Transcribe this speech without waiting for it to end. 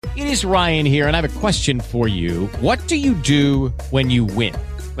It is Ryan here, and I have a question for you. What do you do when you win?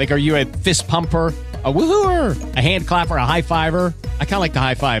 Like, are you a fist pumper, a woohooer, a hand clapper, a high fiver? I kind of like the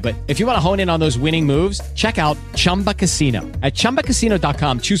high five, but if you want to hone in on those winning moves, check out Chumba Casino. At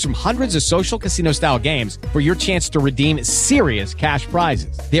ChumbaCasino.com, choose from hundreds of social casino-style games for your chance to redeem serious cash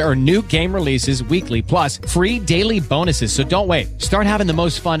prizes. There are new game releases weekly, plus free daily bonuses. So don't wait. Start having the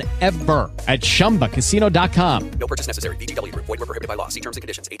most fun ever at ChumbaCasino.com. No purchase necessary. VGW Group. Void where prohibited by law. See terms and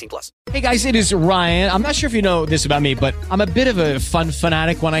conditions. 18+. Hey guys, it is Ryan. I'm not sure if you know this about me, but I'm a bit of a fun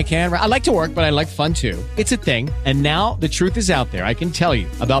fanatic when I can. I like to work, but I like fun too. It's a thing. And now the truth is out there. I can tell you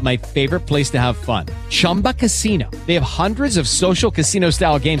about my favorite place to have fun. Chumba Casino. They have hundreds of social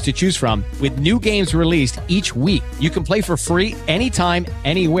casino-style games to choose from with new games released each week. You can play for free anytime,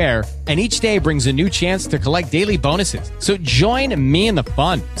 anywhere, and each day brings a new chance to collect daily bonuses. So join me in the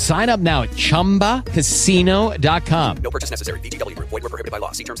fun. Sign up now at ChumbaCasino.com. No purchase necessary. VGW Group. Void where prohibited by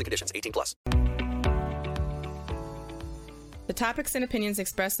law. See terms and conditions. 18+. The topics and opinions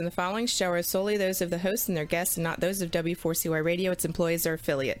expressed in the following show are solely those of the host and their guests and not those of W4CY Radio, its employees, or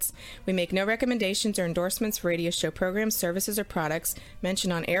affiliates. We make no recommendations or endorsements for radio show programs, services, or products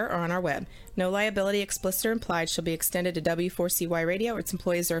mentioned on air or on our web. No liability, explicit or implied, shall be extended to W4CY Radio or its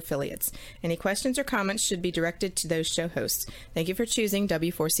employees or affiliates. Any questions or comments should be directed to those show hosts. Thank you for choosing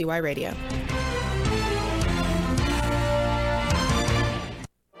W4CY Radio.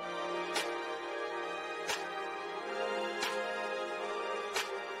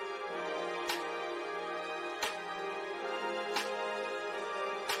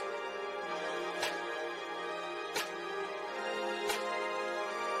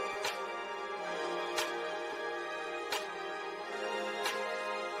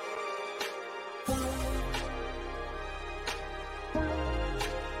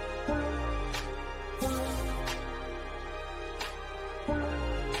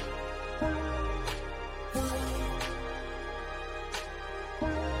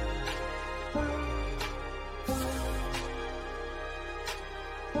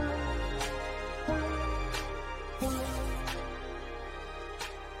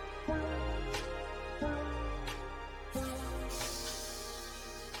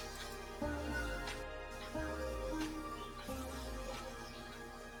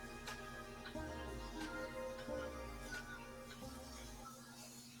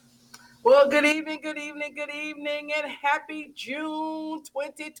 Well, good evening, and happy June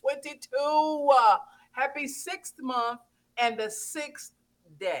 2022. Happy 6th month and the 6th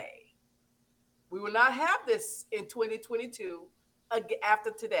day. We will not have this in 2022 after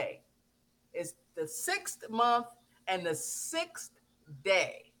today. It's the 6th month and the 6th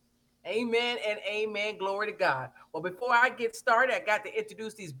day. Amen and amen. Glory to God. Well, before I get started, I got to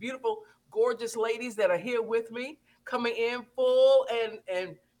introduce these beautiful, gorgeous ladies that are here with me, coming in full and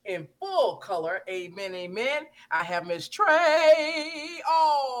in full color. Amen, amen. I have Miss Trey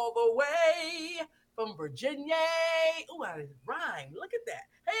all the way from Virginia. Oh, I didn't rhyme. Look at that.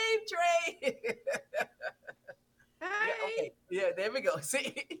 Hey, Trey. Hi. Yeah, okay. Yeah, there we go.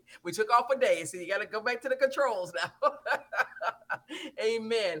 See, we took off a day. So you got to go back to the controls now.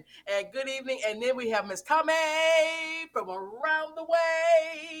 Amen. And good evening. And then we have Miss Tommy from around the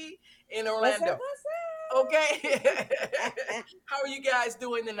way in Orlando. What's up? Okay. How are you guys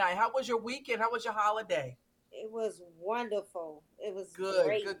doing tonight? How was your weekend? How was your holiday? It was wonderful. It was Good,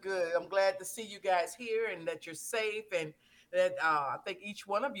 great. good. I'm glad to see you guys here and that you're safe and that I think each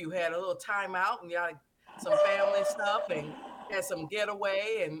one of you had a little time out and y'all had some family stuff and had some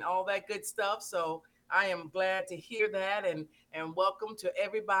getaway and all that good stuff. So I am glad to hear that and welcome to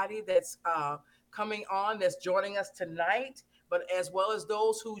everybody that's coming on, that's joining us tonight, but as well as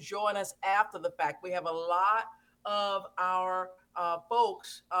those who join us after the fact. We have a lot of our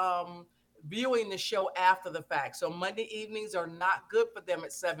folks viewing the show after the fact. So Monday evenings are not good for them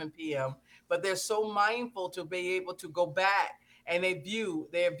at 7 p.m., but they're so mindful to be able to go back and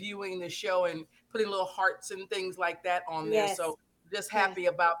they're viewing the show and putting little hearts and things like that on there. Yes. So just happy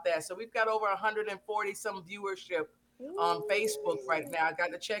about that. So we've got over 140 some viewership on Facebook right now. I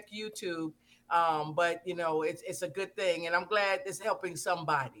got to check YouTube. But you know, it's a good thing. And I'm glad it's helping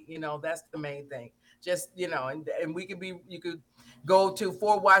somebody, you know, that's the main thing. Just, you know, and you could go to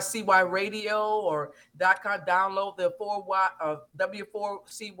 4YCY radio or .com, download the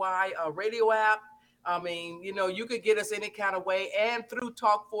W4CY radio app. I mean, you know, you could get us any kind of way. And through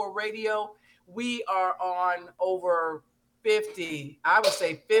Talk 4 Radio, we are on over 50, I would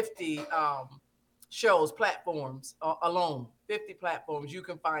say 50 shows, platforms alone, 50 platforms you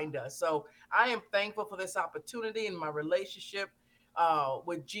can find us. So I am thankful for this opportunity and my relationship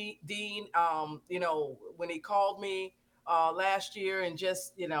with Dean. You know, when he called me last year, and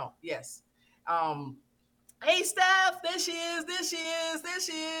just yes. Um, hey, Steph, there she is. There she is. There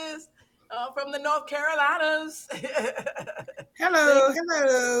she is. From the North Carolinas. Thank Hello,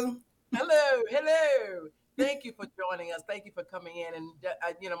 hello. Hello, hello. Thank you for joining us. Thank you for coming in. And,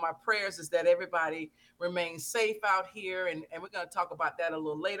 my prayers is that everybody remains safe out here. And we're going to talk about that a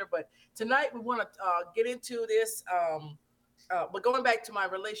little later. But tonight we want to get into this. But going back to my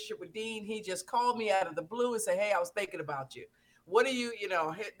relationship with Dean, he just called me out of the blue and said, "Hey, I was thinking about you. What are you,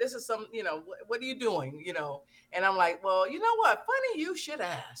 this is some, what are you doing, And I'm like, well, you know what? Funny you should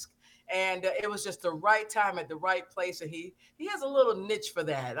ask. And it was just the right time at the right place. And he has a little niche for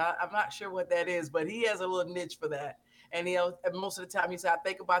that. I'm not sure what that is, but he has a little niche for that. And most of the time he said, "I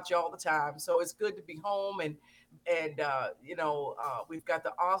think about you all the time." So it's good to be home, and we've got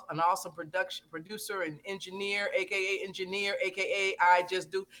an awesome production producer and engineer, aka I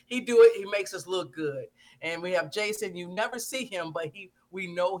just do. He do it. He makes us look good. And we have Jason. You never see him, but we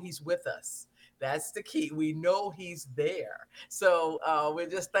know he's with us. That's the key. We know he's there. So we're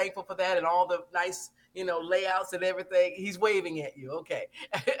just thankful for that and all the nice, layouts and everything. He's waving at you. Okay.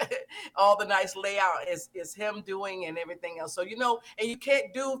 All the nice layout is him doing and everything else. So, and you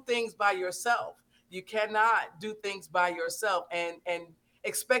can't do things by yourself. You cannot do things by yourself and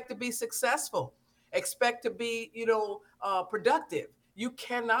expect to be successful, expect to be, productive. You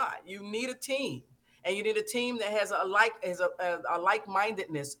cannot. You need a team, and you need a team that has a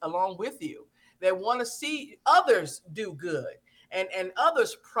like-mindedness along with you, that want to see others do good and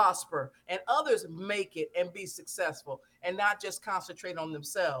others prosper and others make it and be successful, and not just concentrate on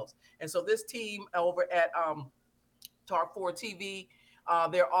themselves. And so this team over at Talk 4 TV,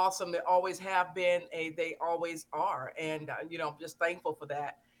 they're awesome. They always have been. They always are. And, I'm just thankful for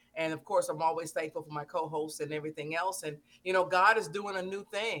that. And of course, I'm always thankful for my co-hosts and everything else. And, God is doing a new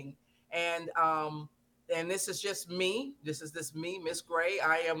thing. And this is just me. This me, Miss Gray.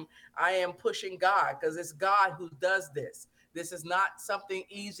 I am pushing God, because it's God who does this. This is not something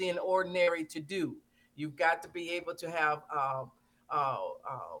easy and ordinary to do. You've got to be able to have uh,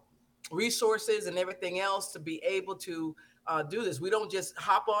 resources and everything else to be able to do this. We don't just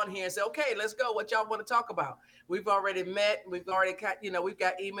hop on here and say, "Okay, let's go. What y'all want to talk about?" We've already met. We've already got, we've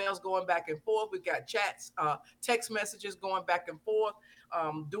got emails going back and forth. We've got chats, text messages going back and forth,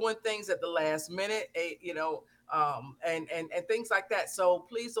 doing things at the last minute, and things like that. So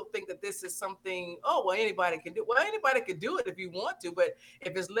please don't think that this is something, oh, well, anybody can do. Well, anybody can do it if you want to, but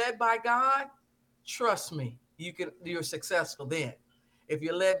if it's led by God, trust me, you're successful then. If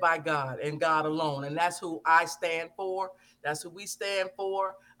you're led by God and God alone. And that's who I stand for. That's who we stand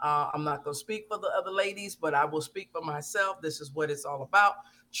for. I'm not going to speak for the other ladies, but I will speak for myself. This is what it's all about.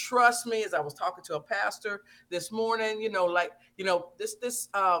 Trust me, as I was talking to a pastor this morning, this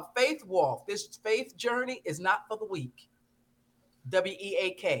faith walk, this faith journey is not for the weak.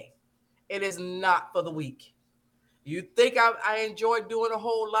 WEAK. It is not for the weak. You think I enjoy doing a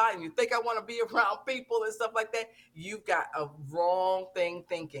whole lot, and you think I want to be around people and stuff like that, you've got a wrong thing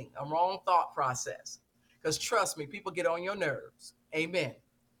thinking, a wrong thought process. Because trust me, people get on your nerves. Amen.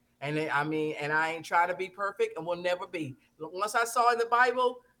 And I ain't trying to be perfect and will never be. Once I saw in the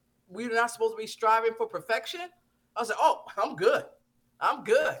Bible, we're not supposed to be striving for perfection. I said, "Oh, I'm good. I'm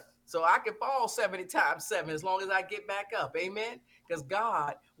good." So I can fall 70 times 7 as long as I get back up. Amen. Because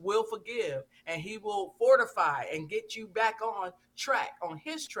God will forgive, and he will fortify and get you back on track, on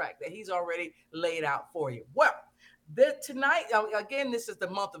his track that he's already laid out for you. Well, tonight, again, this is the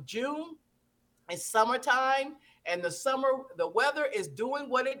month of June. It's summertime, and the weather is doing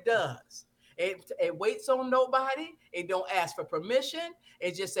what it does. It waits on nobody. It don't ask for permission.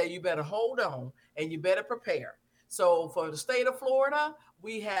 It just say, you better hold on and you better prepare. So for the state of Florida,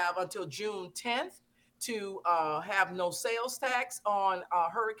 we have until June 10th to have no sales tax on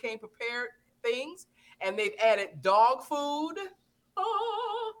hurricane prepared things. And they've added dog food.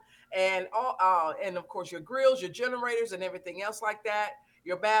 And of course your grills, your generators, and everything else like that,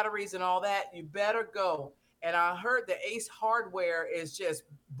 your batteries and all that. You better go. And I heard the Ace Hardware is just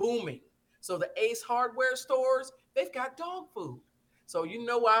booming. So the Ace Hardware stores, they've got dog food. So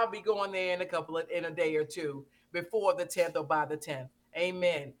I'll be going there in a day or two before the 10th or by the 10th.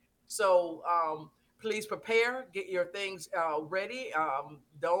 Amen. So please prepare, get your things ready.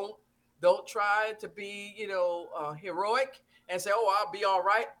 Don't try to be heroic and say, "Oh, I'll be all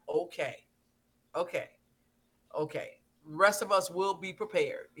right." Okay. Rest of us will be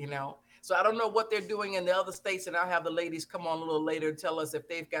prepared. So I don't know what they're doing in the other states, and I'll have the ladies come on a little later and tell us if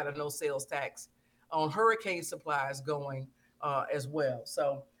they've got a no sales tax on hurricane supplies going as well.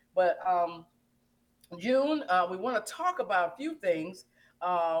 So, but June, we want to talk about a few things.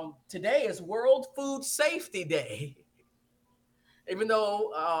 Today is World Food Safety Day. Even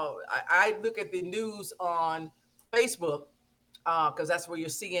though I look at the news on Facebook, because that's where your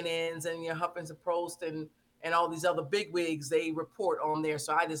CNNs and your Huffington Post and all these other big wigs, they report on there.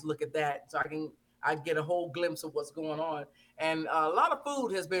 So I just look at that so I get a whole glimpse of what's going on. And a lot of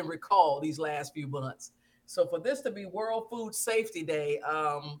food has been recalled these last few months. So for this to be World Food Safety Day,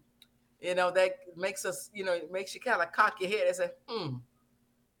 that makes us, it makes you kind of cock your head and say,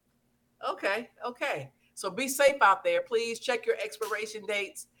 okay. So be safe out there. Please check your expiration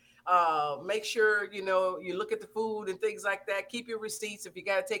dates. Make sure, you look at the food and things like that. Keep your receipts. If you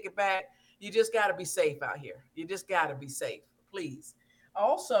got to take it back, you just got to be safe out here. You just got to be safe, please.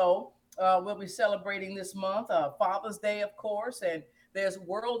 Also, we'll be celebrating this month, Father's Day, of course, and there's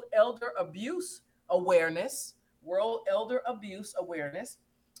World Elder Abuse Awareness,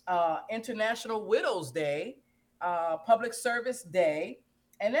 International Widows Day, Public Service Day,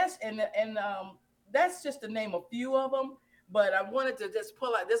 and that's just to name a few of them. But I wanted to just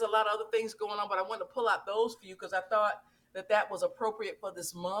pull out. There's a lot of other things going on, but I wanted to pull out those few because I thought that was appropriate for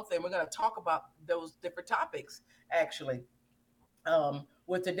this month, and we're going to talk about those different topics actually.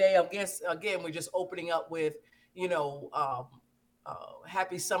 With today, I guess again we're just opening up with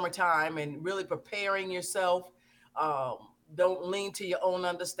happy summertime and really preparing yourself. Um, don't lean to your own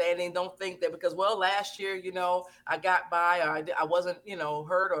understanding. Don't think that because, well, last year, I got by, or I wasn't,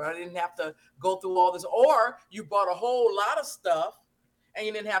 hurt, or I didn't have to go through all this, or you bought a whole lot of stuff and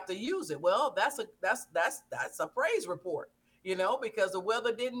you didn't have to use it. Well, that's a praise report, because the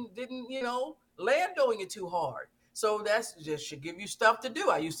weather didn't land on you too hard. So that's just should give you stuff to do.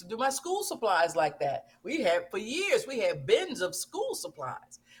 I used to do my school supplies like that. For years, we had bins of school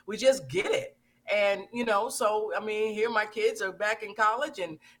supplies. We just get it. And, so, I mean, here my kids are back in college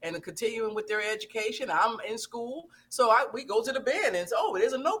and continuing with their education. I'm in school. So we go to the bin and say, oh,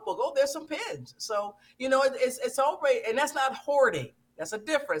 there's a notebook. Oh, there's some pens. So, it's already, and that's not hoarding. That's a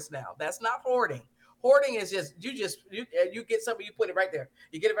difference now. That's not hoarding. Hoarding is just you get something, you put it right there.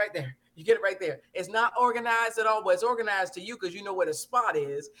 You get it right there. You get it right there. It's not organized at all, but it's organized to you because you know where the spot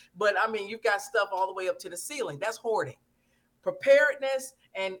is. But I mean, you've got stuff all the way up to the ceiling. That's hoarding. Preparedness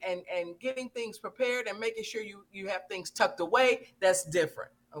and getting things prepared and making sure you have things tucked away, that's different.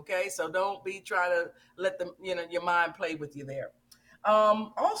 Okay, so don't be trying to let them your mind play with you there.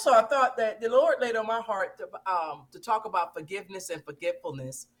 Also, I thought that the Lord laid on my heart to talk about forgiveness and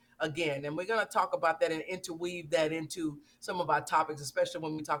forgetfulness again, and we're going to talk about that and interweave that into some of our topics, especially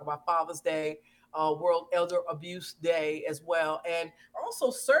when we talk about Father's Day, World Elder Abuse Day as well, and also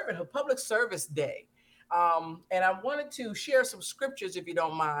servanthood, Public Service Day. And I wanted to share some scriptures, if you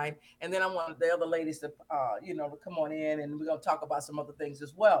don't mind, and then I wanted the other ladies to, to come on in, and we're going to talk about some other things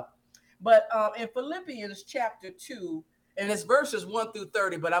as well. But in Philippians chapter 2, and it's verses 1 through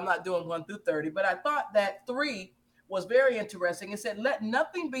 30, but I'm not doing 1 through 30, but I thought that 3 was very interesting. It said, let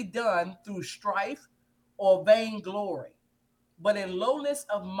nothing be done through strife or vain glory, but in lowness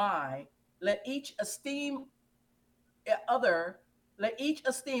of mind, let each esteem other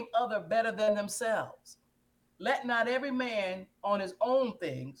better than themselves. Let not every man on his own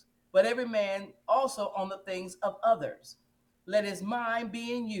things, but every man also on the things of others. Let his mind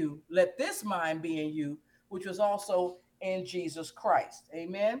be in you. Let this mind be in you, which was also in Jesus Christ.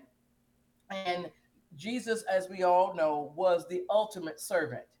 Amen. And Jesus, as we all know, was the ultimate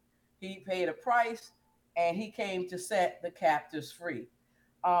servant. He paid a price and he came to set the captives free.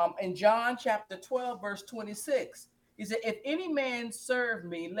 In John chapter 12, verse 26, he said, if any man serve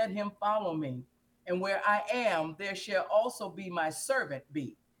me, let him follow me. And where I am, there shall also be my servant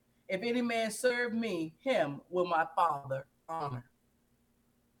be. If any man serve me, him will my Father honor.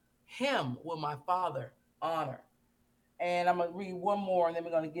 Him will my Father honor. And I'm going to read one more, and then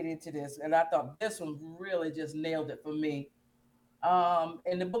we're going to get into this. And I thought this one really just nailed it for me.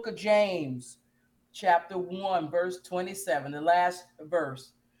 In the book of James, chapter 1, verse 27, the last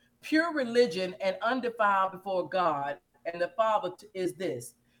verse, pure religion and undefiled before God and the Father is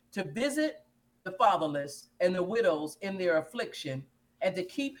this, to visit the fatherless and the widows in their affliction, and to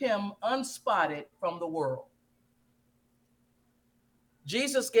keep him unspotted from the world.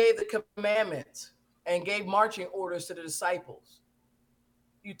 Jesus gave the commandments and gave marching orders to the disciples.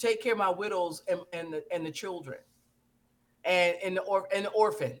 You take care of my widows and the children, and the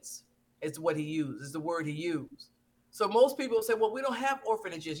orphans is what he used, is the word he used. So most people say, well, we don't have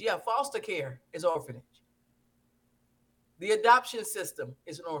orphanages. Yeah, foster care is orphanage. The adoption system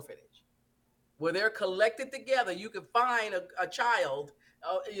is an orphanage, where they're collected together. You can find a child,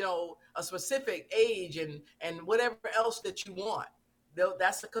 a specific age and whatever else that you want.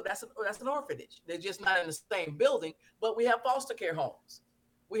 That's an orphanage. They're just not in the same building, but we have foster care homes.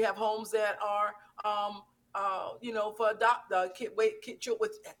 We have homes that are for adopt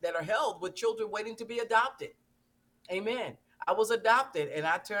that are held with children waiting to be adopted. Amen. I was adopted and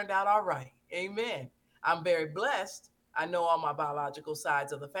I turned out all right. Amen. I'm very blessed. I know all my biological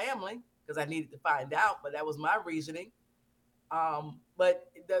sides of the family because I needed to find out, but that was my reasoning.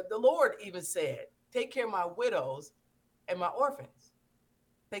 But the Lord even said, take care of my widows and my orphans,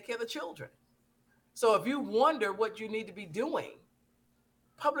 take care of the children. So if you wonder what you need to be doing,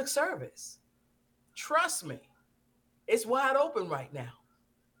 public service, trust me, it's wide open right now,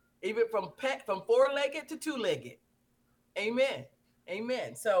 even from four-legged to two-legged. Amen.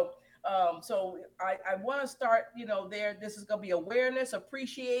 Amen. So I want to start, there. This is going to be awareness,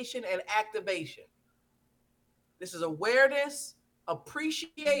 appreciation, and activation. This is awareness,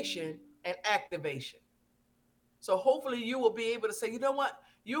 appreciation, and activation. So hopefully you will be able to say, you know what?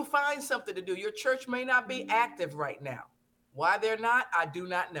 You'll find something to do. Your church may not be active right now. Why they're not, I do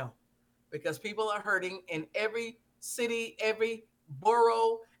not know. Because people are hurting in every city, every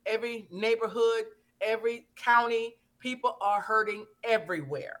borough, every neighborhood, every county. People are hurting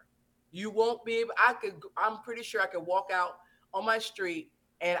everywhere. You won't be able, I'm pretty sure I could walk out on my street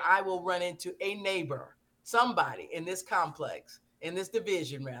and I will run into a neighbor, somebody in this complex, in this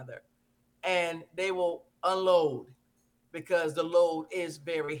division rather, and they will unload because the load is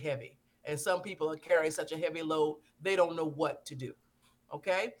very heavy. And some people are carrying such a heavy load, they don't know what to do.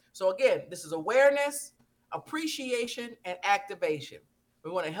 Okay. So again, this is awareness, appreciation, and activation.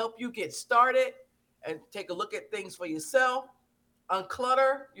 We want to help you get started and take a look at things for yourself,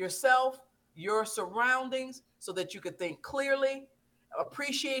 unclutter yourself, your surroundings so that you can think clearly,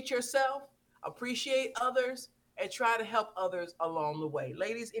 appreciate yourself, appreciate others, and try to help others along the way.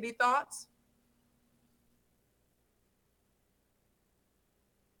 Ladies, any thoughts?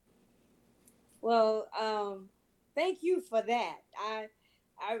 Well, thank you for that.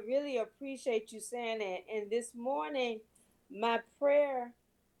 I really appreciate you saying that. And this morning, my prayer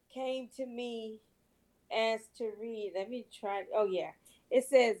came to me as to read. Let me try. Oh yeah, it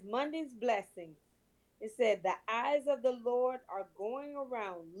says Monday's blessing. It said the eyes of the Lord are going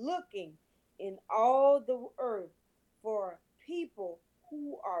around looking in all the earth for people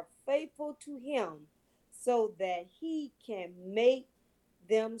who are faithful to Him, so that He can make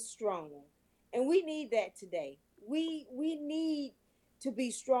them strong. And we need that today. We need to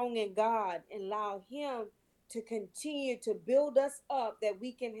be strong in God and allow Him to continue to build us up that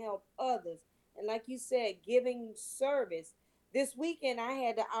we can help others. And like you said, giving service. This weekend I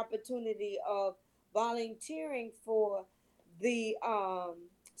had the opportunity of volunteering for the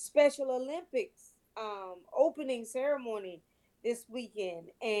Special Olympics opening ceremony this weekend.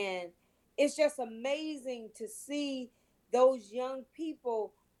 And it's just amazing to see those young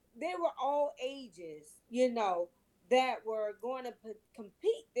people. They were all ages, that were going to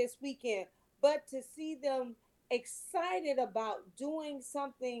compete this weekend, but to see them excited about doing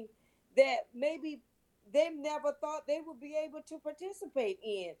something that maybe they never thought they would be able to participate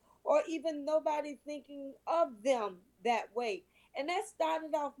in, or even nobody thinking of them that way. And that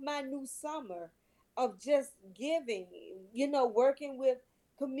started off my new summer of just giving, working with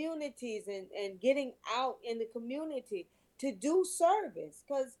communities and getting out in the community to do service.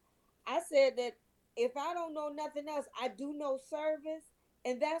 Because I said that if I don't know nothing else, I do know service.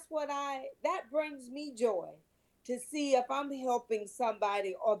 And that brings me joy to see if I'm helping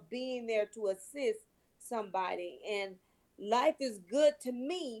somebody or being there to assist somebody. And life is good to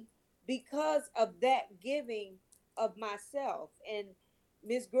me because of that giving of myself. And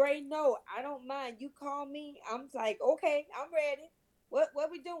Miss Gray, no, I don't mind. You call me, I'm like, okay, I'm ready. What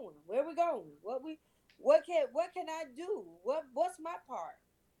we doing? Where we going? What can I do? What's my part?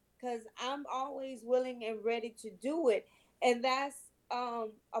 Because I'm always willing and ready to do it. And that's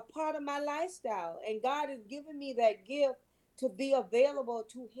a part of my lifestyle. And God has given me that gift to be available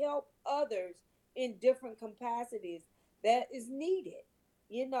to help others in different capacities that is needed.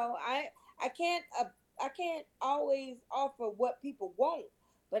 I can't I can't always offer what people want,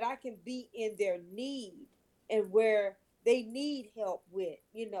 but I can be in their need and where they need help with,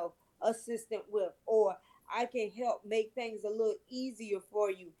 assistant with, or I can help make things a little easier for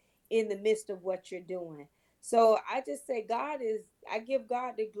you in the midst of what you're doing. So I just say, I give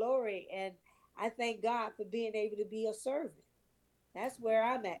God the glory, and I thank God for being able to be a servant. That's where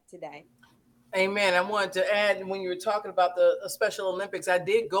I'm at today. Amen. I wanted to add, when you were talking about the Special Olympics, I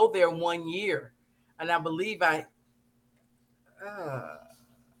did go there one year, and I believe I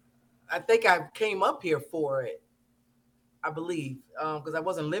think I came up here for it. I believe because I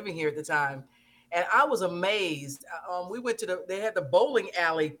wasn't living here at the time, and I was amazed. We went to they had the bowling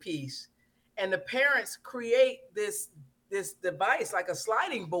alley piece, and the parents create this device like a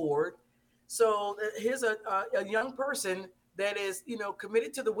sliding board, So here's a young person that is,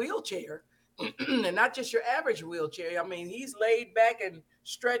 committed to the wheelchair, and not just your average wheelchair. I mean, he's laid back and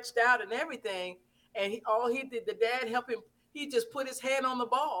stretched out and everything. And all he did, the dad helped him. He just put his hand on the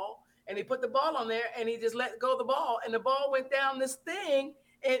ball and he put the ball on there and he just let go of the ball, and the ball went down this thing,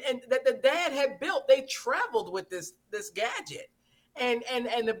 and that the dad had built. They traveled with this gadget, and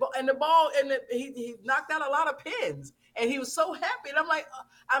the ball, he knocked out a lot of pins, and he was so happy. And I'm like,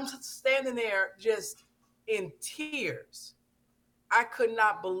 I'm standing there just in tears. I could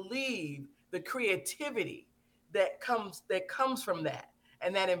not believe the creativity that comes from that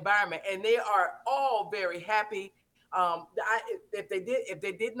and that environment, and they are all very happy. If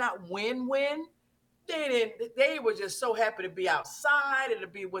they did not win, they didn't. They were just so happy to be outside and to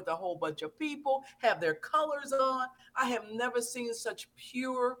be with a whole bunch of people, have their colors on. I have never seen such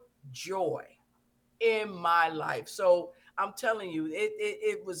pure joy in my life. So I'm telling you,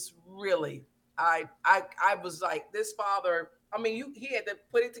 it was really. I was like, this father. I mean, he had to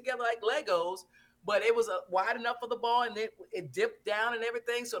put it together like Legos, but it was wide enough for the ball, and it dipped down and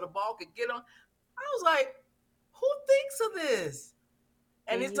everything, so the ball could get on. I was like, who thinks of this?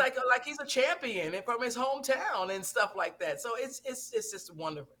 And And it's you like he's a champion and from his hometown and stuff like that. So it's just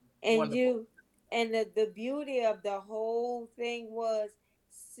wonderful, and wonderful. you and the beauty of the whole thing was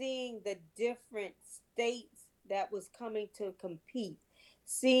seeing the different states that was coming to compete,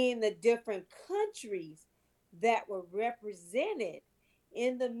 seeing the different countries that were represented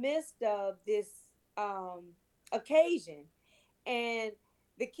in the midst of this um occasion. And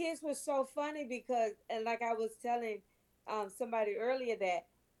the kids were so funny because, and like I was telling somebody earlier, that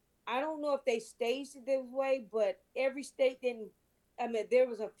I don't know if they staged it this way, but every state didn't. I mean, there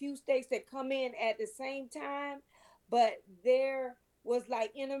was a few states that come in at the same time, but there was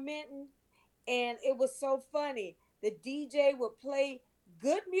like intermittent, and it was so funny. The DJ would play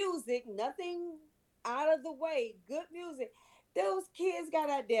good music, nothing out of the way, good music. Those kids got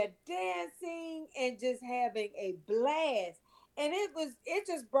out there dancing and just having a blast. And it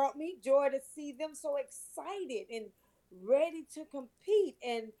just brought me joy to see them so excited and ready to compete.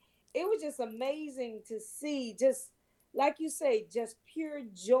 And it was just amazing to see, just like you say, just pure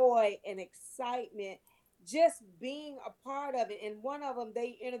joy and excitement, just being a part of it. And one of them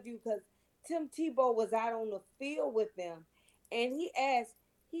they interviewed because Tim Tebow was out on the field with them, and he asked,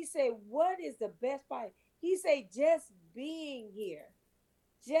 he said, "What is the best part?" He said, "Just being here,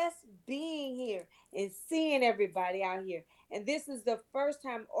 just being here, and seeing everybody out here." And this is the first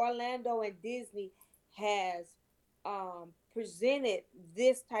time Orlando and Disney has presented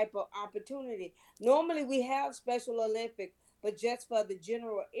this type of opportunity. Normally, we have Special Olympics, but just for the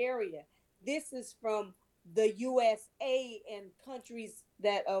general area. This is from the USA and countries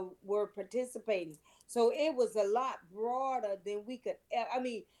that were participating. So it was a lot broader than we could. I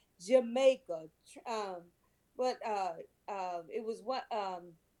mean, Jamaica, um, but it was what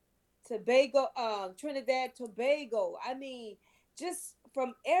Tobago, Trinidad, Tobago. I mean, just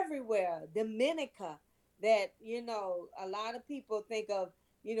from everywhere. Dominica, that a lot of people think of,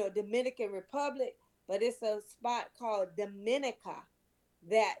 Dominican Republic, but it's a spot called Dominica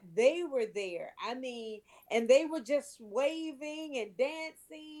that they were there. I mean, and they were just waving and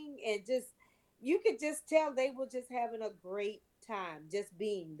dancing and just you could just tell they were just having a great time just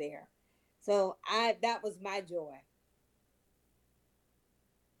being there. So I that was my joy.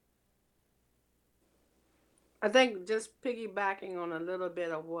 I think just piggybacking on a little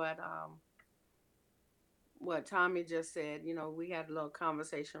bit of what Tommy just said. We had a little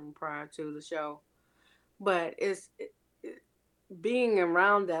conversation prior to the show, but being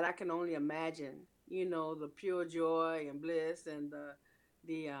around that. I can only imagine. The pure joy and bliss and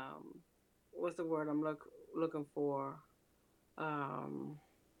the what's the word I'm looking for? Um,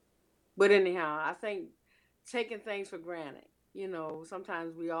 but anyhow, I think taking things for granted.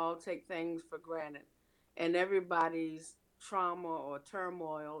 Sometimes we all take things for granted, and everybody's trauma or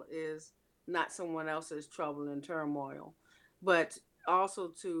turmoil is not someone else's trouble and turmoil. But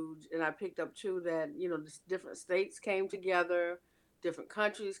also, and I picked up too that different states came together, different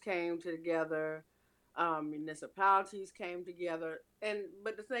countries came together, municipalities came together, and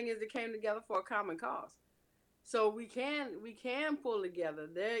but the thing is, they came together for a common cause. So we can pull together.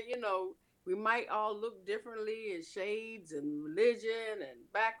 We might all look differently in shades and religion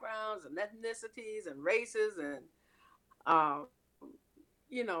and backgrounds and ethnicities and races and um,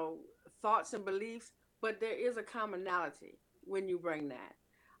 you know thoughts and beliefs, but there is a commonality when you bring that.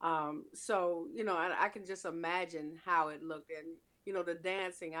 So I can just imagine how it looked, and the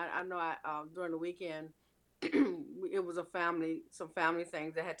dancing. I know during the weekend it was some family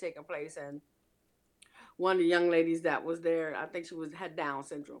things that had taken place, and one of the young ladies that was there, I think she had Down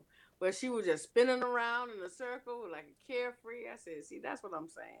syndrome, but she was just spinning around in a circle like a carefree. I said, see, that's what I'm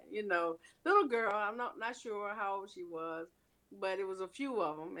saying. You know, little girl, I'm not sure how old she was, but it was a few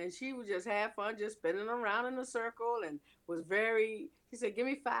of them, and she would just have fun, just spinning around in a circle, and was very. She said, give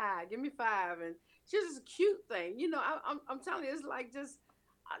me 5, and she's just a cute thing. You know, I'm telling you, it's like just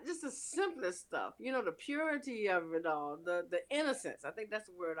the simplest stuff. You know, the purity of it all, the innocence. I think that's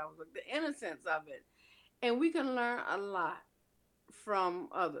the word I was looking. The innocence of it, and we can learn a lot from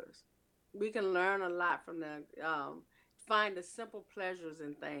others. We can learn a lot from them. Find the simple pleasures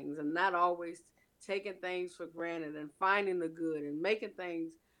in things, and not always taking things for granted, and finding the good, and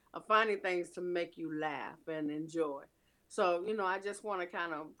finding things to make you laugh and enjoy. So, you know, I just want to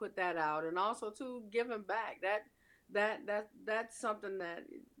kind of put that out, and also to giving back. That's something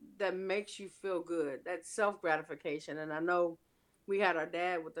that makes you feel good. That self gratification. And I know we had our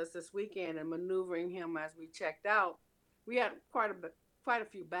dad with us this weekend, and maneuvering him as we checked out, we had quite a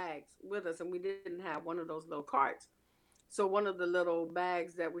few bags with us, and we didn't have one of those little carts. So one of the little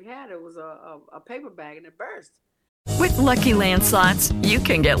bags that we had, it was a paper bag, and it burst. With Lucky Land Slots, you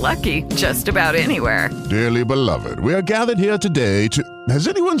can get lucky just about anywhere. Dearly beloved, we are gathered here today to... Has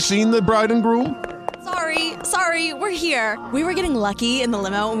anyone seen the bride and groom? Sorry, we're here. We were getting lucky in the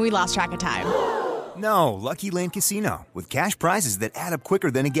limo, and we lost track of time. No, Lucky Land Casino, with cash prizes that add up quicker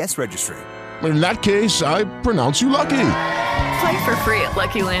than a guest registry. In that case, I pronounce you lucky. Play for free at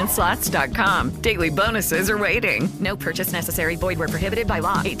LuckyLandSlots.com. Daily bonuses are waiting. No purchase necessary. Void where prohibited by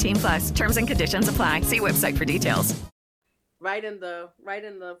law. 18+. Terms and conditions apply. See website for details. Right in the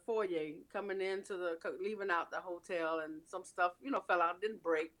foyer, leaving out the hotel, and some stuff, you know, fell out, didn't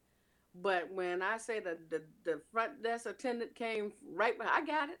break. But when I say that the front desk attendant came right behind,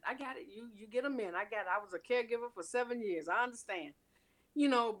 I got it. You get them in. I got it. I was a caregiver for 7 years. I understand. You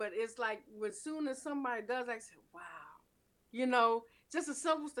know, but it's like, as soon as somebody does, I said, wow. You know, just a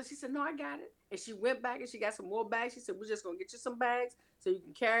simple stuff. She said, no, I got it. And she went back and she got some more bags. She said, we're just going to get you some bags so you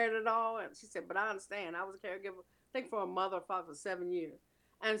can carry it all. And she said, but I understand. I was a caregiver, I think, for a mother or father for 7 years.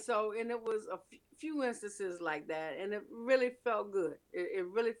 And it was a few instances like that. And it really felt good. It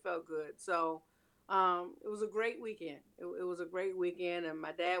really felt good. So it was a great weekend. It was a great weekend. And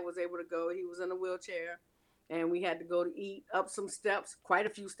my dad was able to go. He was in a wheelchair. And we had to go to eat up some steps, quite a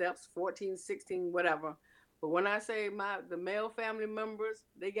few steps, 14, 16, whatever. But when I say the male family members,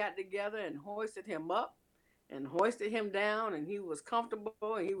 they got together and hoisted him up and hoisted him down, and he was comfortable,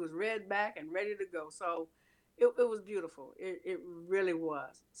 and he was read back and ready to go. So it was beautiful. It really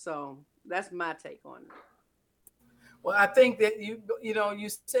was. So that's my take on it. Well, I think that you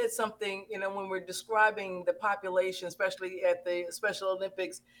said something, when we're describing the population, especially at the Special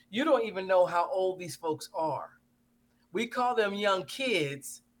Olympics, you don't even know how old these folks are. We call them young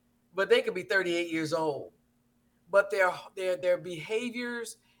kids, but they could be 38 years old. But their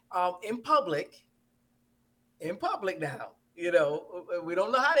behaviors in public now, we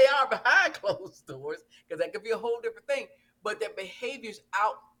don't know how they are behind closed doors, because that could be a whole different thing. But their behaviors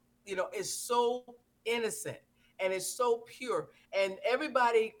out, is so innocent. And it's so pure. And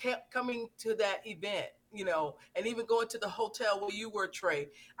everybody kept coming to that event, and even going to the hotel where you were, Trey.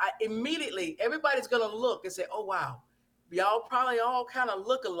 Immediately, everybody's going to look and say, oh, wow, y'all probably all kind of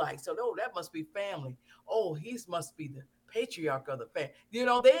look alike. So, that must be family. Oh, he must be the patriarch of the family. They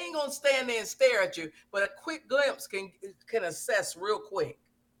ain't going to stand there and stare at you, but a quick glimpse can assess real quick.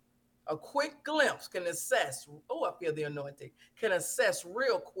 A quick glimpse can assess. Oh, I feel the anointing. Can assess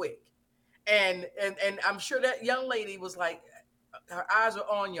real quick. And I'm sure that young lady was like, her eyes are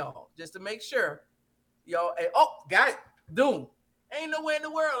on y'all just to make sure y'all. And, got it. Doom. Ain't nowhere in the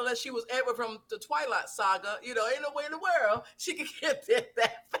world, unless she was ever from the Twilight Saga, ain't nowhere in the world she could get there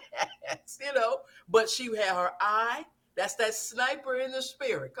that fast, But she had her eye. That's that sniper in the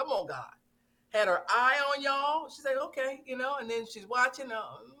spirit. Come on, God. Had her eye on y'all. She said, okay, and then she's watching.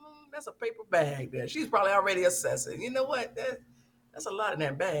 That's a paper bag there. She's probably already assessing. You know what? That's a lot in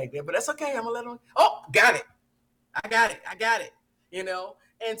that bag there, but that's okay. I'm gonna let them. Oh, got it. I got it.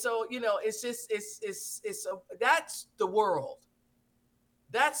 And so it's just that's the world.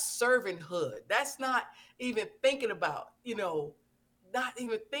 That's servanthood. That's not even thinking about not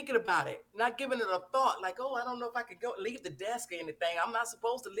even thinking about it, not giving it a thought. Like, oh, I don't know if I could go leave the desk or anything. I'm not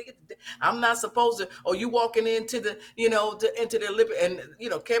supposed to leave it. I'm not supposed to. Or you walking into the into the Olympic, and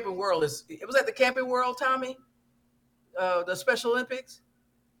Camping World it was at the Camping World, Tommy. The Special Olympics?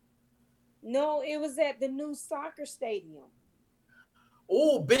 No, it was at the new soccer stadium.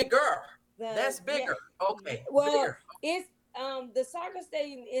 Oh, bigger. That's bigger. Yeah. Okay. Well, bigger. It's the soccer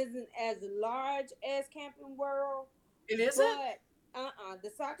stadium isn't as large as Camping World. It isn't? But the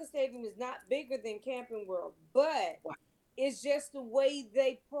soccer stadium is not bigger than Camping World. But it's just the way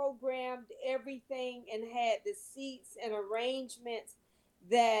they programmed everything and had the seats and arrangements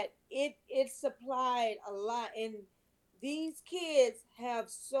that it supplied a lot. And these kids have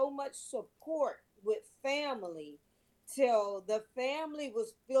so much support with family till the family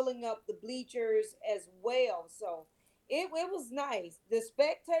was filling up the bleachers as well. So it was nice. The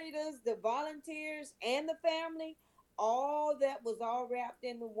spectators, the volunteers, and the family, all that was all wrapped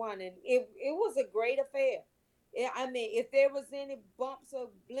into one. And it was a great affair. Yeah, I mean, if there was any bumps or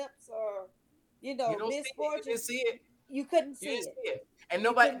blimps or, You don't see it. You misfortune, didn't see it. you couldn't You see didn't it. see it. And You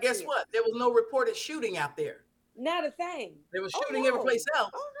nobody, couldn't guess see it. what? There was no reported shooting out there. Not a thing. There was Oh shooting every no. place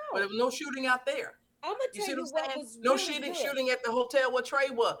else, Oh but there no. was no shooting out there. I'm gonna You see tell what you I'm what saying? was No really good. shooting at the hotel where Trey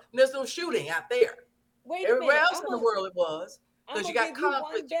was. There's no shooting out there. Wait a Everywhere minute. else in the world it was. I'm Because you gonna got give you one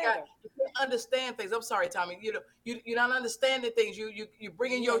conflict, better. you can't understand things. I'm sorry, Tommy. You're not understanding things. You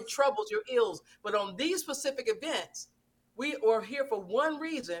bring in your Yes. troubles, your ills. But on these specific events, we are here for one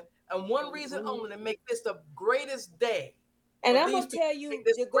reason and one reason only, to make this the greatest day. And For I'm these gonna people tell to you make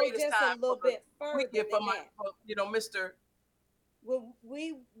this to the go greatest just a time for little bit further for than my, that. Mr. When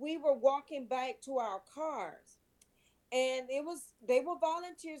we were walking back to our cars, and they were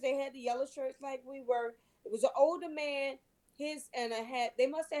volunteers. They had the yellow shirts like we were. It was an older man. They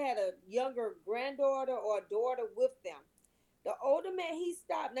must have had a younger granddaughter or a daughter with them. The older man, he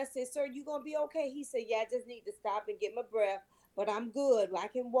stopped and I said, "Sir, you gonna be okay?" He said, "Yeah, I just need to stop and get my breath, but I'm good. I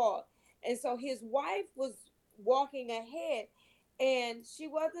can walk." And so his wife was walking ahead, and she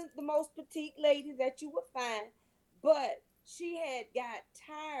wasn't the most petite lady that you would find, but she had got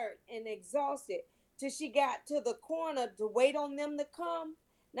tired and exhausted till she got to the corner to wait on them to come.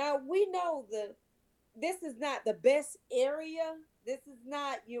 Now we know this is not the best area. This is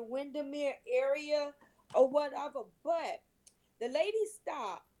not your Windermere area or whatever, but the lady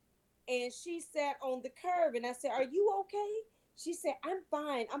stopped and she sat on the curb, and I said, "Are you okay?" She said, "I'm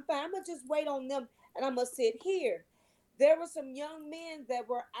fine. I'm fine. I'm gonna just wait on them and I'm gonna sit here." There were some young men that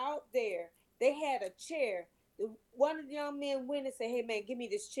were out there. They had a chair. One of the young men went and said, "Hey man, give me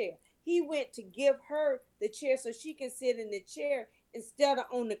this chair." He went to give her the chair so she can sit in the chair instead of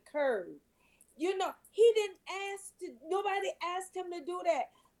on the curb. He didn't nobody asked him to do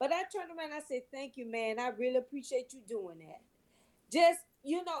that. But I turned around and I said, "Thank you, man. I really appreciate you doing that."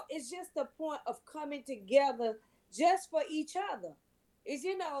 It's just the point of coming together just for each other. It's,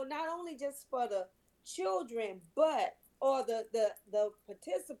 not only just for the children, but, or the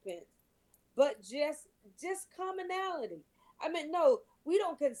participants, but just commonality. I mean, no, we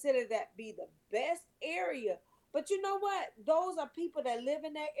don't consider that be the best area, but you know what? Those are people that live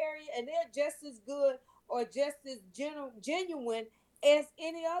in that area, and they're just as good or just as genuine as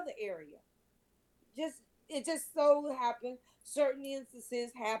any other area. Just it just so happens certain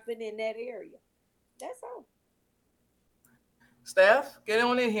instances happen in that area. That's all. Steph, get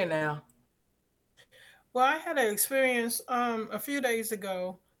on in here now. Well, I had an experience a few days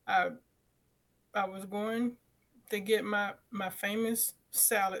ago. I was going to get my famous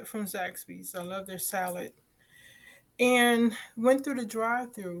salad from Zaxby's. I love their salad. And went through the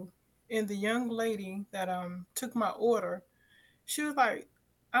drive-through, and the young lady that took my order, she was like,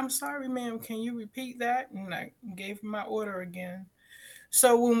 "I'm sorry, ma'am, can you repeat that?" And I gave her my order again.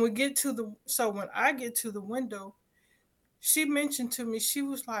 When I get to the window, she mentioned to me, she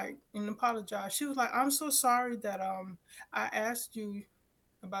was like, and apologized. She was like, "I'm so sorry that I asked you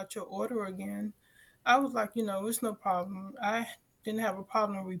about your order again." I was like, "It's no problem. I didn't have a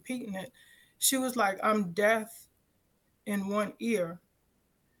problem repeating it." She was like, "I'm deaf in one ear.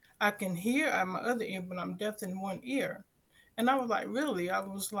 I can hear at my other ear, but I'm deaf in one ear." And I was like, "Really?" I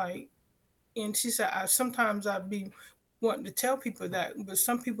was like, and she said, sometimes I'd be wanting to tell people that, but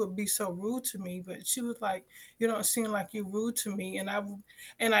some people be so rude to me. But she was like, "You don't seem like you're rude to me." And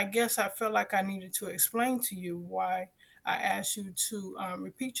I guess I felt like I needed to explain to you why I asked you to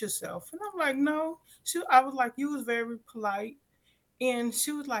repeat yourself. And I'm like, "No." I was like, "You was very polite." And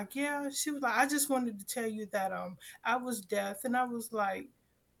she was like, "Yeah." She was like, "I just wanted to tell you that I was deaf." And I was like,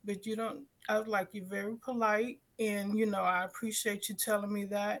 "But you don't." I was like, "You're very polite, and I appreciate you telling me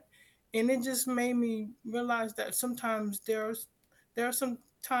that." And it just made me realize that sometimes there are some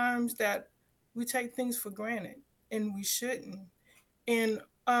times that we take things for granted, and we shouldn't. And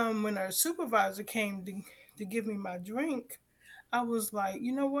when our supervisor came to give me my drink, I was like,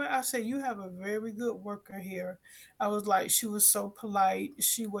 "You know what?" I said, "You have a very good worker here." I was like, she was so polite.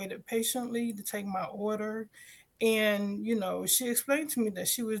 She waited patiently to take my order. And, she explained to me that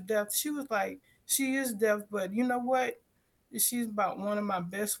she was deaf. She was like, "She is deaf, but you know what? She's about one of my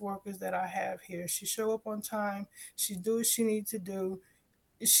best workers that I have here. She show up on time. She do what she needs to do.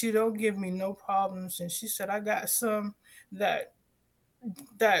 She don't give me no problems." And she said, "I got some that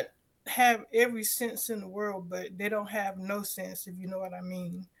that have every sense in the world, but they don't have no sense, if you know what I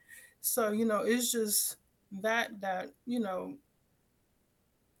mean. So, it's just that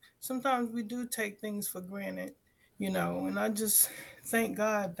sometimes we do take things for granted, and I just thank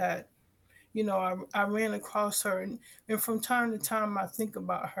God that, I ran across her, and from time to time I think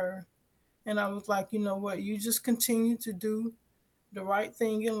about her, and I was like, you know what, you just continue to do the right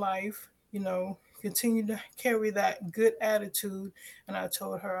thing in life, continue to carry that good attitude. And I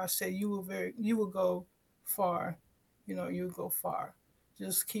told her, I said, you will go far, you'll go far.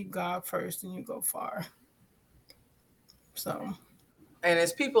 Just keep God first and you go far. So. And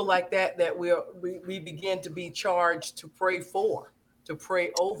it's people like that that we begin to be charged to pray for, to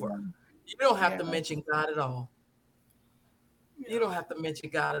pray over. You don't have to mention God at all. You don't have to mention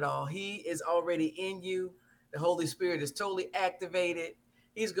God at all. He is already in you. The Holy Spirit is totally activated.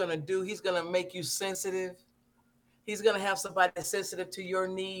 He's going to make you sensitive. He's going to have somebody sensitive to your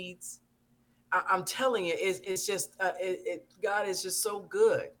needs. I'm telling you, it's just, God is just so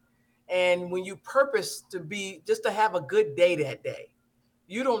good. And when you purpose just to have a good day that day,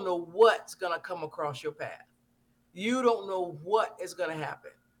 you don't know what's going to come across your path. You don't know what is going to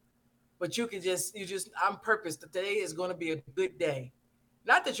happen. But I'm purpose that today is going to be a good day.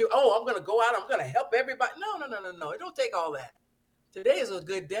 Not that I'm going to go out, I'm going to help everybody. No. It don't take all that. Today is a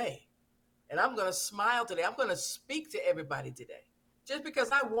good day. And I'm going to smile today. I'm going to speak to everybody today. Just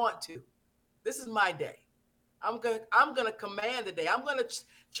because I want to. This is my day. I'm going to command the day. I'm going to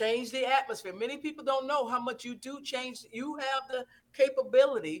change the atmosphere. Many people don't know how much you do change. You have the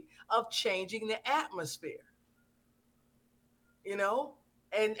capability of changing the atmosphere.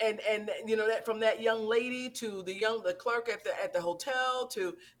 And that from that young lady to the clerk at the hotel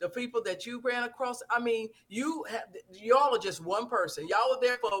to the people that you ran across. I mean, y'all are just one person. Y'all are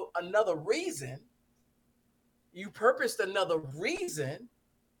there for another reason. You purposed another reason,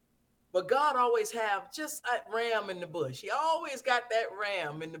 but God always have just a ram in the bush. He always got that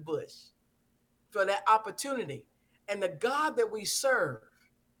ram in the bush for that opportunity. And the God that we serve,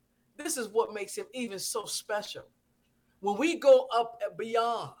 this is what makes him even so special. When we go up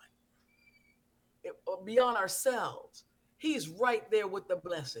beyond ourselves, he's right there with the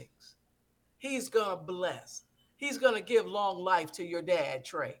blessings. He's going to bless. He's going to give long life to your dad,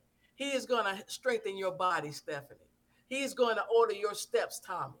 Trey. He is going to strengthen your body, Stephanie. He's going to order your steps,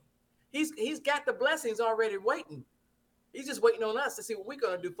 Tommy. He's got the blessings already waiting. He's just waiting on us to see what we're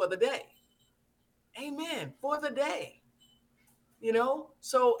going to do for the day. Amen. For the day.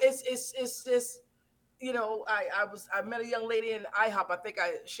 So it's just, I met a young lady in IHOP. I think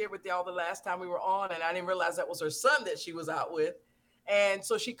I shared with y'all the last time we were on, and I didn't realize that was her son that she was out with. And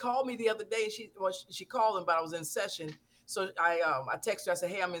so she called me the other day. She called him, but I was in session. So I texted her. I said,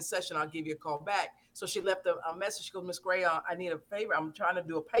 "Hey, I'm in session. I'll give you a call back." So she left a message. She goes, "Miss Gray, I need a favor. I'm trying to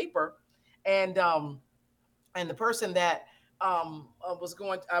do a paper, and the person that I was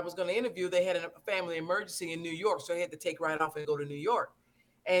going to interview, they had a family emergency in New York, so they had to take right off and go to New York."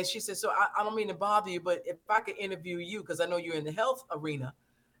 And she said, "So I don't mean to bother you, but if I could interview you, because I know you're in the health arena."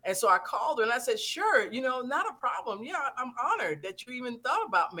 And so I called her and I said, "Sure, not a problem. Yeah, I'm honored that you even thought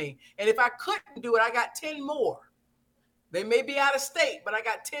about me. And if I couldn't do it, I got 10 more. They may be out of state, but I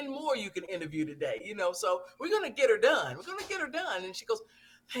got 10 more you can interview today, so we're going to get her done. We're going to get her done." And she goes,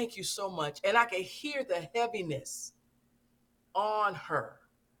 "Thank you so much." And I could hear the heaviness on her.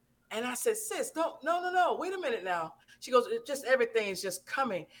 And I said, "Sis, no, wait a minute now." She goes, "Just everything's just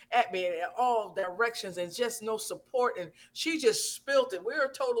coming at me in all directions and just no support." And she just spilt it. We're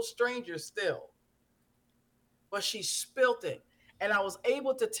total strangers still. But she spilt it. And I was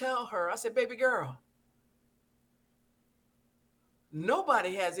able to tell her, I said, "Baby girl,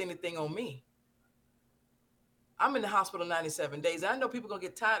 nobody has anything on me. I'm in the hospital 97 days. I know people are going to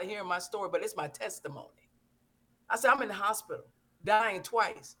get tired of hearing my story, but it's my testimony." I said, "I'm in the hospital, dying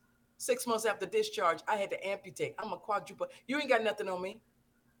twice. 6 months after discharge, I had to amputate. I'm a quadruple. You ain't got nothing on me.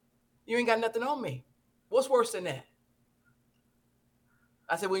 You ain't got nothing on me. What's worse than that?"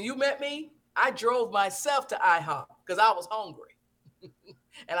 I said, "When you met me, I drove myself to IHOP because I was hungry."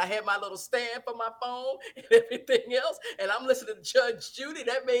 And I had my little stand for my phone and everything else. And I'm listening to Judge Judy.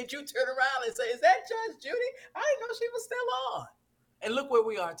 That made you turn around and say, "Is that Judge Judy? I didn't know she was still on." And look where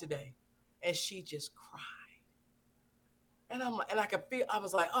we are today. And she just cried. And I could feel, I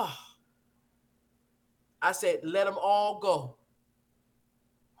was like, oh. I said, "Let them all go.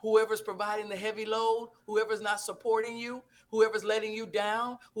 Whoever's providing the heavy load, whoever's not supporting you, whoever's letting you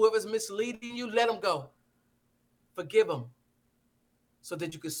down, whoever's misleading you, let them go. Forgive them so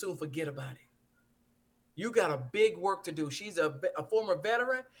that you can soon forget about it." You got a big work to do. She's a former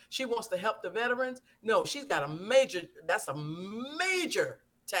veteran. She wants to help the veterans. No, she's got that's a major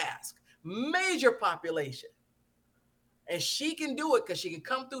task, major population. And she can do it because she can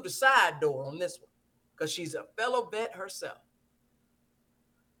come through the side door on this one because she's a fellow vet herself.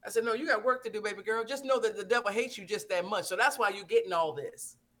 I said, no, you got work to do, baby girl. Just know that the devil hates you just that much. So that's why you're getting all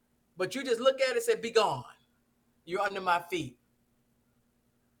this. But you just look at it and say, be gone. You're under my feet.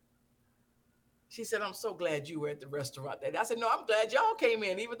 She said, I'm so glad you were at the restaurant that day. I said, no, I'm glad y'all came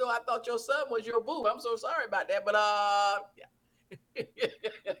in, even though I thought your son was your boo. I'm so sorry about that. But yeah.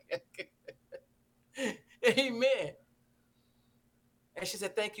 Amen. And she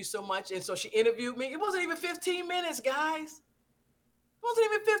said, thank you so much. And so she interviewed me. It wasn't even 15 minutes, guys. It wasn't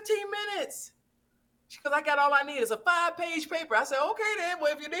even 15 minutes. Because I got all I need. It's a 5-page paper. I said, okay, then.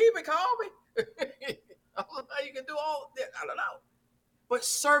 Well, if you need me, call me. I don't know how you can do all that. I don't know. But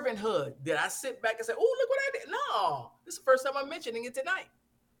servanthood, did I sit back and say, oh, look what I did? No. This is the first time I'm mentioning it tonight.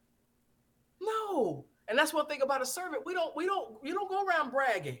 No. And that's one thing about a servant. You don't go around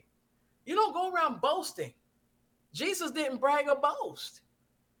bragging. You don't go around boasting. Jesus didn't brag or boast.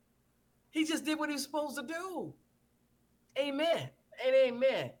 He just did what he was supposed to do. Amen and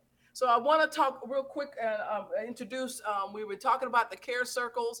amen. So I want to talk real quick and introduce, we were talking about the care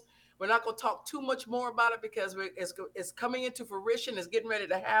circles. We're not going to talk too much more about it because it's coming into fruition. It's getting ready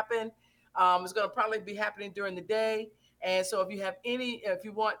to happen. It's going to probably be happening during the day. And so if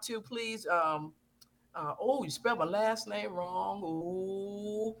you want to, please, you spelled my last name wrong.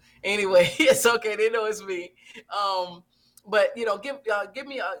 Ooh. Anyway, it's okay. They know it's me. But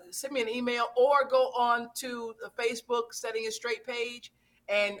send me an email or go on to the Facebook Setting It Straight page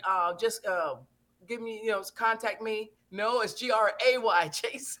and just give me, contact me. No, it's Gray,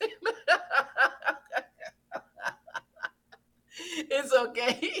 Jason. It's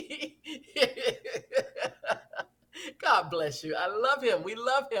okay. God bless you. I love him. We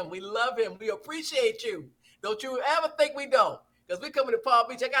love him. We love him. We appreciate you. Don't you ever think we don't. Because we're coming to Palm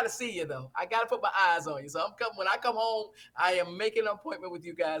Beach. I got to see you, though. I got to put my eyes on you. So when I come home, I am making an appointment with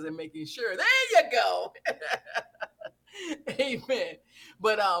you guys and making sure. There you go. Amen.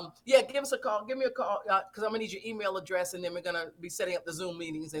 But give us a call. Give me a call because I'm going to need your email address, and then we're going to be setting up the Zoom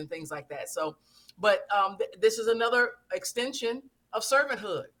meetings and things like that. So, but this is another extension of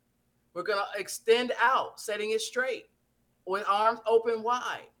servanthood. We're going to extend out, setting it straight with arms open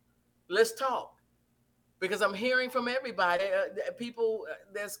wide. Let's talk. Because I'm hearing from everybody, people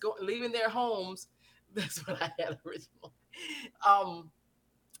that's leaving their homes. That's what I had originally.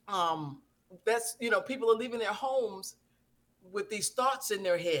 People are leaving their homes with these thoughts in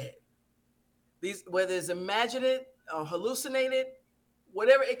their head. These, whether it's imaginative or hallucinated,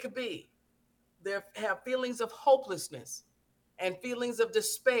 whatever it could be, they have feelings of hopelessness and feelings of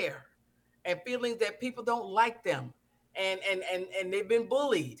despair and feelings that people don't like them. And they've been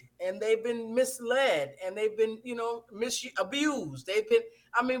bullied and they've been misled and they've been, abused. They've been,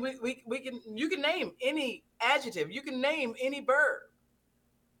 you can name any adjective, you can name any verb.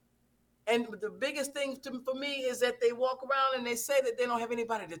 And the biggest thing for me is that they walk around and they say that they don't have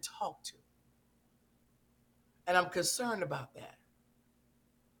anybody to talk to. And I'm concerned about that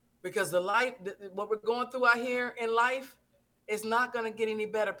because what we're going through out here in life, it's not going to get any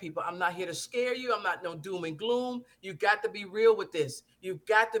better, people. I'm not here to scare you. I'm not no doom and gloom. You got to be real with this. You've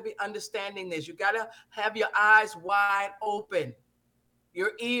got to be understanding this. You got to have your eyes wide open,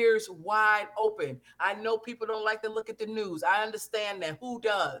 your ears wide open. I know people don't like to look at the news. I understand that. Who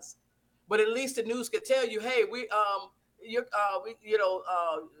does? But at least the news could tell you, hey,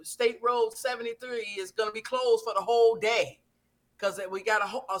 State Road 73 is going to be closed for the whole day because we got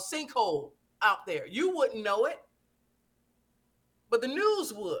a sinkhole out there. You wouldn't know it. But the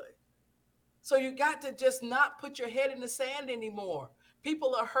news would. So you got to just not put your head in the sand anymore.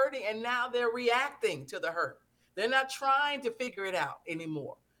 People are hurting and now they're reacting to the hurt. They're not trying to figure it out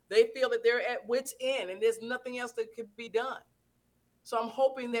anymore. They feel that they're at wit's end and there's nothing else that could be done. So I'm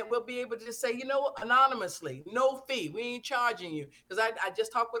hoping that we'll be able to just say, anonymously, no fee. We ain't charging you. Because I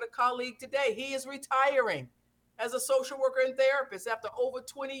just talked with a colleague today. He is retiring as a social worker and therapist after over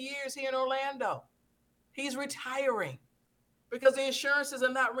 20 years here in Orlando. He's retiring. Because the insurances are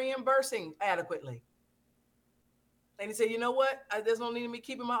not reimbursing adequately. And he said, you know what? There's no need of me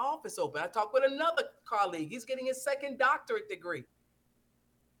keeping my office open. I talked with another colleague. He's getting his second doctorate degree.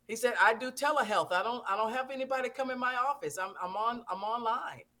 He said, I do telehealth. I don't have anybody come in my office. I'm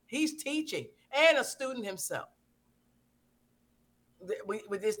online. He's teaching and a student himself.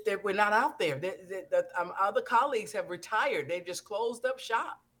 We're not out there. Other colleagues have retired. They've just closed up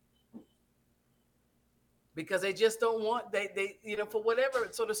shop. because they just don't want, they for whatever.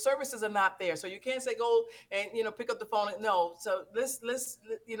 So the services are not there. So you can't say go and pick up the phone. No. So let's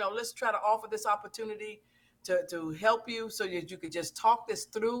try to offer this opportunity to help you so that you could just talk this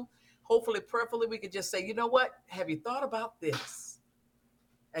through. Hopefully, prayerfully, we could just say, you know what? Have you thought about this?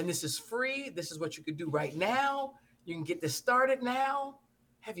 And this is free. This is what you could do right now. You can get this started now.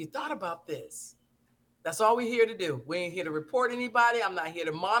 Have you thought about this? That's all we're here to do. We ain't here to report anybody. I'm not here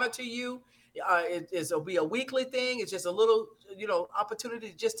to monitor you. It'll be a weekly thing. It's just a little,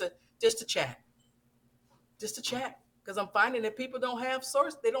 opportunity just to chat. Just to chat. Because I'm finding that people don't have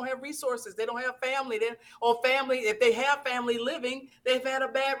they don't have resources. They don't have family. If they have family living, they've had a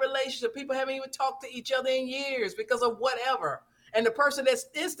bad relationship. People haven't even talked to each other in years because of whatever. And the person that's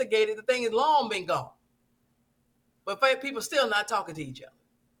instigated the thing is long been gone. But people still not talking to each other.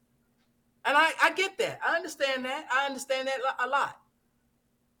 And I get that. I understand that. I understand that a lot.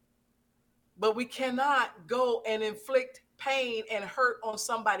 But we cannot go and inflict pain and hurt on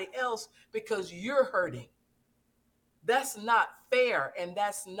somebody else because you're hurting. That's not fair and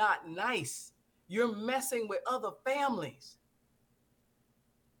that's not nice. You're messing with other families.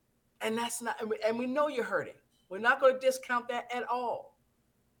 And that's not, and we know you're hurting. We're not going to discount that at all.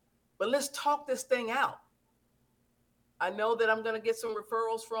 But let's talk this thing out. I know that I'm going to get some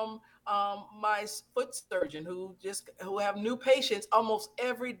referrals from my foot surgeon who have new patients almost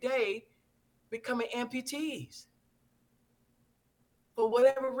every day becoming amputees for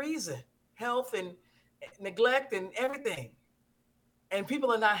whatever reason, health and neglect and everything. And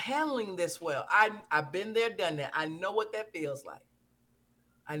people are not handling this well. I've been there, done that. I know what that feels like.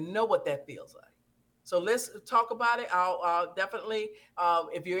 So let's talk about it. I'll definitely,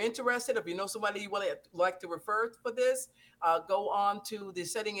 if you're interested, if you know somebody you would like to refer for this, go on to the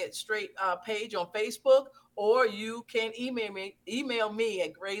Setting It Straight page on Facebook, or you can email me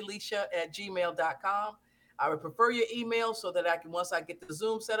at grayleisha@gmail.com. I would prefer your email so that I can, once I get the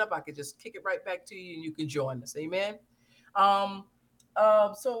Zoom set up, I can just kick it right back to you and you can join us. Amen.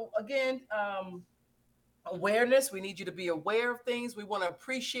 So again, awareness, we need you to be aware of things. We want to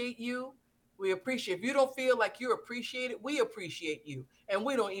appreciate you. We appreciate, if you don't feel like you're appreciated, we appreciate you. And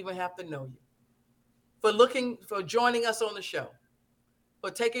we don't even have to know you. For joining us on the show,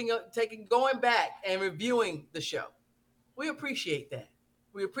 for going back and reviewing the show. We appreciate that.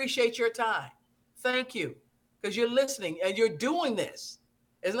 We appreciate your time. Thank you. Because you're listening and you're doing this.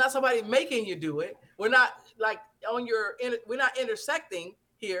 It's not somebody making you do it. We're not we're not intersecting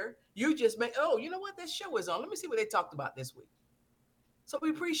here. You just you know what? This show is on. Let me see what they talked about this week. So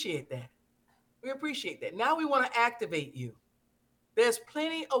we appreciate that. We appreciate that. Now we want to activate you. There's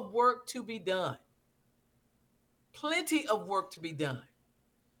plenty of work to be done. Plenty of work to be done.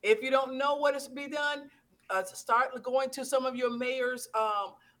 If you don't know what is to be done, start going to some of your mayor's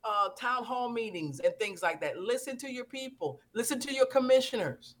town hall meetings and things like that. Listen to your people. Listen to your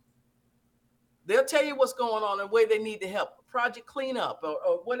commissioners. They'll tell you what's going on and where they need to help. Project cleanup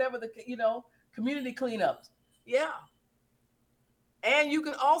or whatever community cleanups. Yeah. And you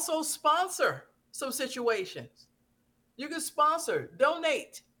can also sponsor some situations. You can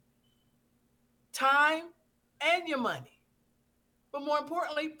donate time and your money. But more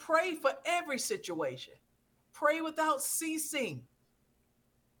importantly, pray for every situation. Pray without ceasing.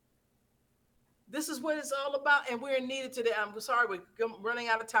 This is what it's all about, and we're needed today. I'm sorry, we're running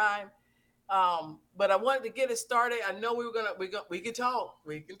out of time. But I wanted to get it started. I know we can talk.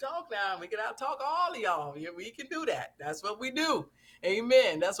 We can talk now. We can out-talk all of y'all. We can do that. That's what we do.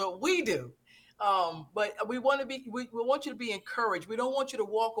 Amen. That's what we do. But we want you to be encouraged. We don't want you to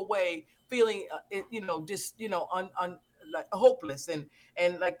walk away feeling, like hopeless and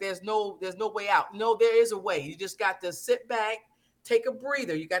like there's no way out. No, there is a way. You just got to sit back, take a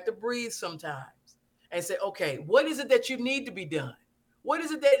breather. You got to breathe sometimes and say, okay, what is it that you need to be done? What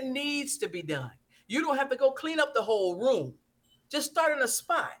is it that needs to be done? You don't have to go clean up the whole room. Just start in a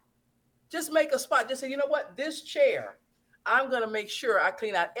spot. Just make a spot. Just say, you know what? This chair, I'm going to make sure I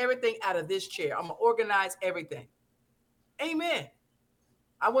clean out everything out of this chair. I'm going to organize everything. Amen.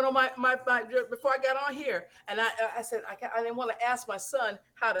 I went on my before I got on here, and I said I didn't want to ask my son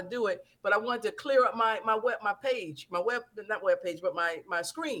how to do it, but I wanted to clear up my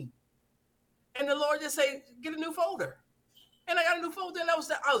screen. And the Lord just say, get a new folder. And I got a new folder, and I was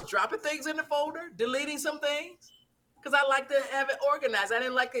dropping things in the folder, deleting some things, because I like to have it organized. I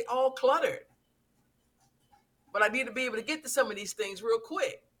didn't like it all cluttered. But I need to be able to get to some of these things real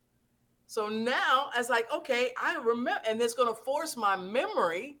quick. So now I was like, okay, I remember, and it's going to force my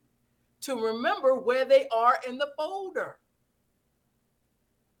memory to remember where they are in the folder.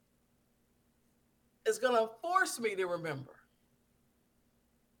 It's going to force me to remember.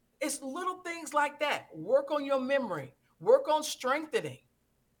 It's little things like that. Work on your memory. Work on strengthening.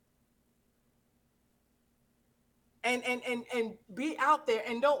 And be out there,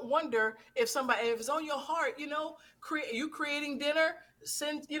 and don't wonder if it's on your heart, creating dinner,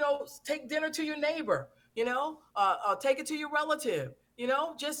 take dinner to your neighbor, take it to your relative,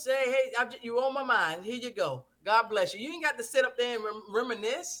 just say, hey, you on my mind. Here you go. God bless you. You ain't got to sit up there and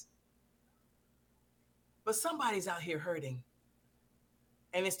reminisce. But somebody's out here hurting.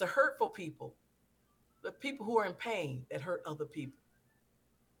 And it's the hurtful people, the people who are in pain, that hurt other people.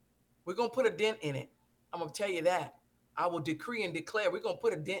 We're going to put a dent in it. I'm going to tell you that. I will decree and declare we're going to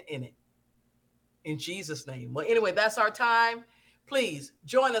put a dent in it in Jesus' name. Well, anyway, that's our time. Please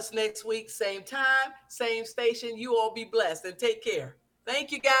join us next week, same time, same station. You all be blessed and take care.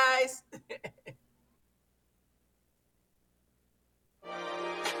 Thank you, guys.